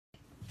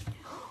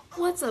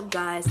What's up,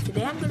 guys?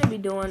 Today I'm going to be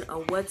doing a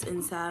what's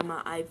inside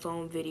my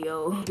iPhone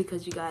video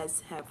because you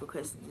guys have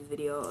requested this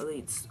video, at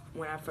least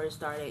when I first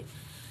started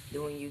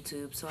doing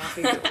YouTube, so I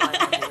figured why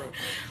not do it.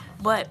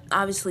 But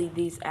obviously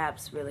these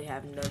apps really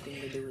have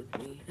nothing to do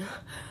with me.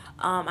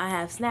 I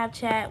have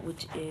Snapchat,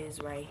 which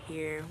is right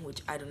here,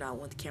 which I do not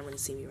want the camera to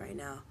see me right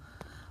now.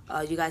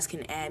 You guys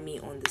can add me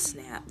on the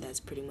Snap. That's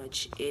pretty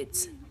much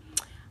it.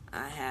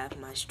 I have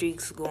my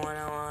streaks going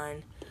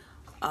on.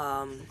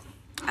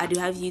 I do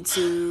have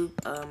YouTube.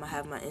 I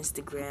have my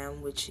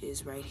Instagram, which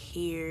is right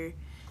here.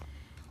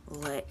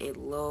 Let it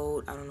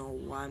load. I don't know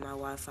why my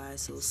Wi-Fi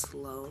is so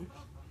slow,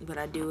 but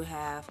I do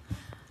have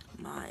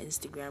my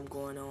Instagram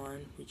going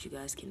on, which you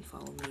guys can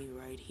follow me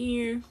right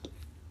here.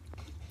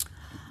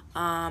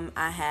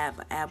 I have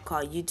an app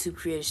called YouTube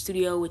Creator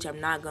Studio, which I'm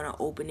not gonna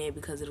open it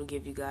because it'll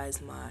give you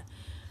guys my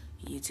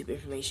YouTube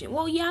information.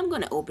 Well, yeah, I'm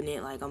gonna open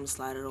it. Like, I'm gonna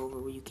slide it over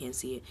where you can't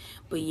see it.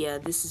 But yeah,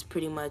 this is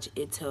pretty much,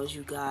 it tells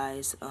you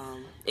guys,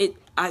 it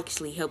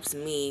actually helps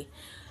me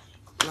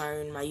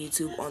learn my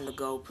YouTube on the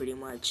go pretty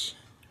much.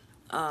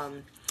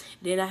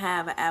 Then I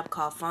have an app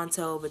called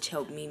Fonto, which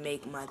helped me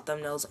make my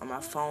thumbnails on my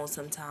phone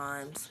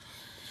sometimes.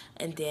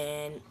 And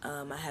then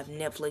I have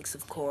Netflix,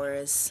 of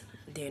course.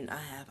 Then I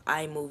have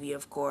iMovie,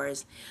 of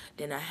course.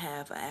 Then I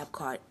have an app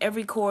called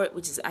Everycord,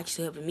 which is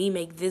actually helping me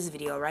make this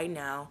video right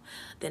now.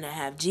 Then I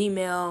have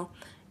Gmail,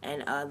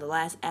 and the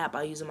last app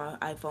I use on my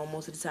iPhone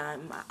most of the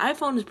time. My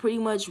iPhone is pretty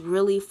much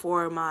really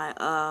for my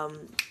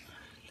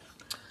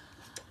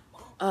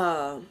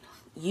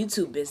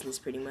YouTube business,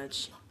 pretty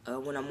much.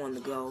 When I'm on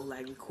the go,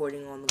 like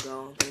recording on the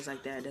go, things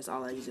like that. That's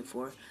all I use it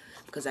for,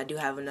 because I do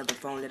have another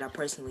phone that I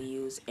personally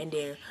use. And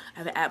then I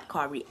have an app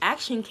called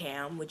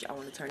reaction.cam, which I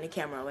want to turn the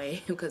camera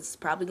away because it's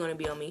probably going to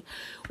be on me,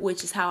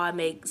 which is how I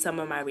make some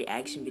of my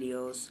reaction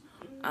videos.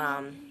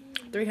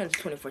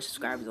 324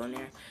 subscribers on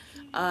there.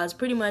 It's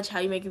pretty much how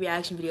you make your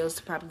reaction videos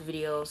to popular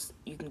videos.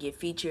 You can get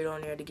featured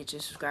on there to get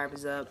your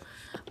subscribers up.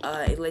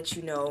 It lets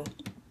you know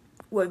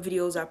what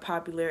videos are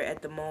popular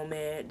at the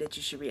moment that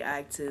you should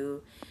react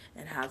to,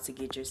 and how to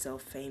get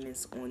yourself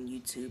famous on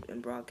YouTube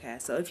and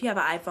broadcast. So if you have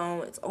an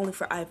iPhone, it's only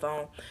for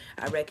iPhone.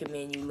 I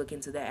recommend you look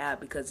into that app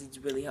because it's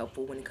really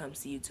helpful when it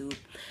comes to YouTube.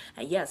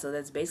 And yeah, so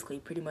that's basically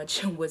pretty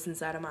much what's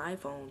inside of my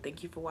iPhone.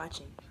 Thank you for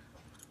watching.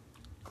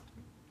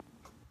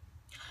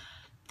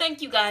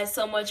 Thank you guys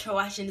so much for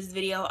watching this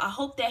video. I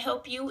hope that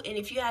helped you, and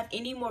if you have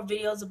any more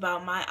videos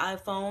about my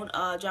iPhone,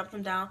 drop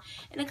them down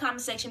in the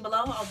comment section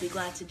below. I'll be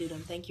glad to do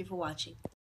them. Thank you for watching.